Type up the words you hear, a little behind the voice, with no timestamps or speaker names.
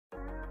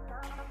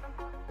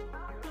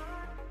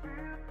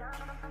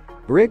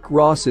Rick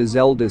Ross's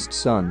eldest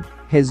son,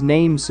 his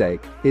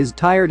namesake, is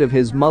tired of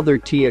his mother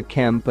Tia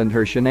Kemp and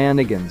her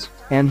shenanigans,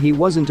 and he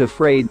wasn't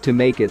afraid to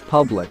make it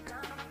public.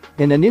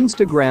 In an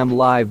Instagram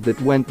Live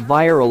that went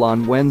viral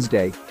on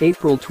Wednesday,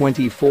 April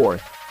 24,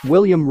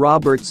 William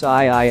Roberts'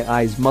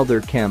 III's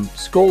mother Kemp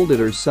scolded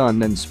her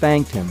son and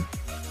spanked him.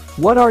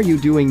 "What are you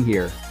doing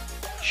here?"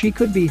 She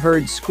could be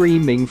heard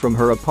screaming from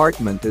her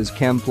apartment as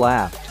Kemp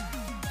laughed.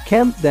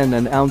 Kemp then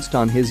announced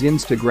on his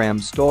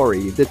Instagram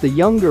story that the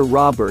younger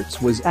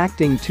Roberts was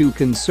acting too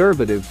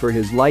conservative for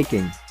his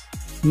liking.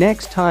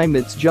 "Next time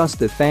it's just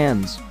the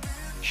fans,"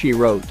 she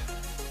wrote.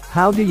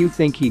 "How do you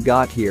think he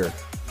got here?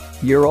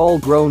 You're all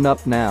grown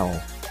up now."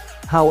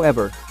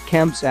 However,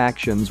 Kemp's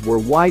actions were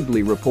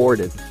widely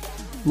reported.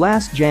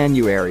 Last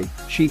January,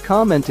 she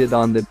commented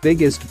on the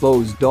biggest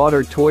beau's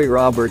daughter Toy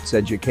Roberts'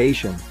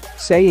 education,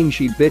 saying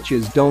she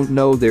bitches don't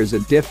know there's a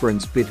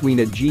difference between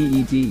a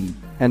GED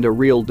and a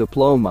real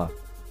diploma.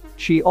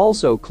 She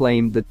also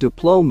claimed that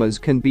diplomas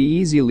can be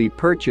easily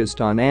purchased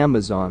on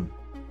Amazon.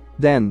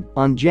 Then,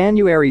 on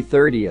January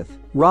 30th,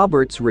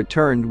 Roberts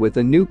returned with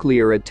a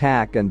nuclear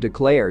attack and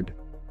declared.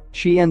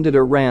 She ended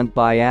a rant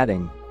by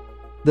adding.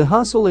 The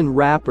Hustle and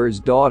rapper's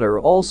daughter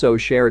also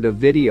shared a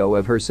video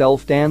of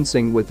herself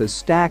dancing with a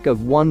stack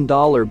of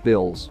 $1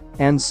 bills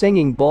and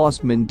singing Boss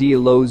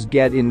Mandela's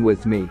 "Get In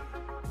With Me."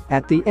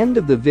 At the end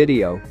of the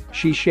video,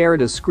 she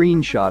shared a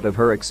screenshot of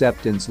her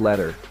acceptance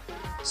letter.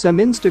 Some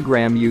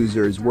Instagram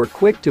users were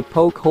quick to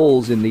poke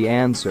holes in the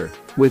answer,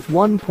 with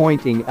one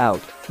pointing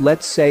out,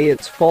 "Let's say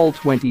it's fall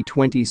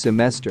 2020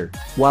 semester,"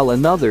 while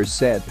another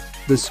said,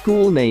 "The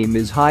school name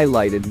is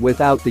highlighted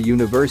without the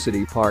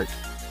university part."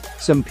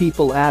 Some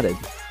people added.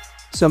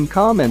 Some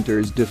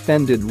commenters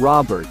defended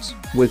Roberts,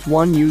 with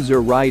one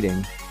user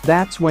writing,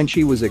 "That's when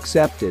she was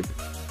accepted."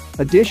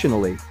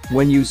 Additionally,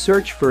 when you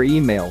search for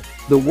email,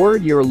 the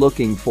word you're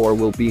looking for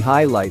will be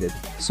highlighted,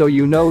 so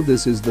you know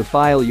this is the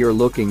file you're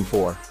looking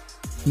for.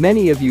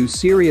 Many of you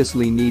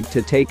seriously need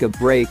to take a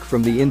break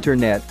from the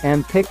internet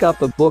and pick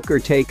up a book or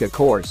take a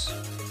course.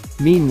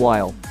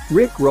 Meanwhile,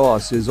 Rick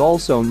Ross is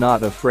also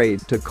not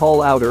afraid to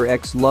call out her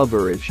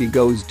ex-lover if she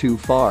goes too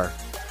far.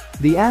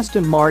 The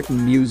Aston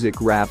Martin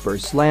music rapper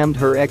slammed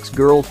her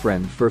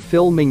ex-girlfriend for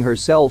filming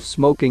herself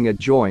smoking a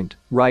joint,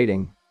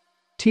 writing,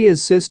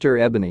 "Tia's sister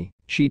Ebony,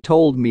 she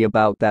told me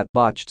about that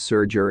botched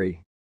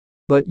surgery.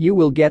 But you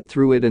will get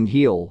through it and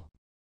heal.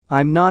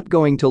 I'm not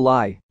going to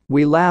lie,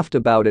 we laughed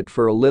about it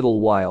for a little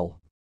while."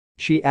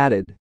 She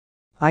added,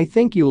 "I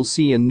think you'll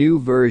see a new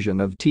version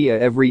of Tia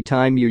every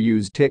time you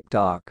use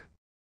TikTok.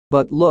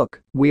 But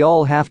look, we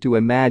all have to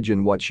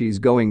imagine what she's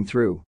going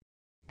through."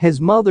 His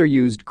mother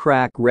used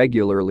crack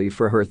regularly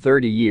for her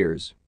 30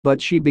 years,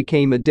 but she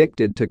became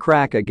addicted to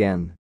crack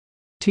again.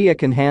 Tia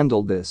can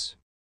handle this.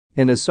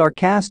 In a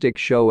sarcastic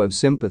show of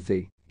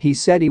sympathy, he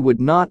said he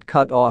would not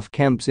cut off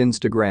Kemp's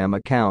Instagram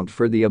account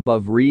for the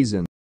above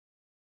reason.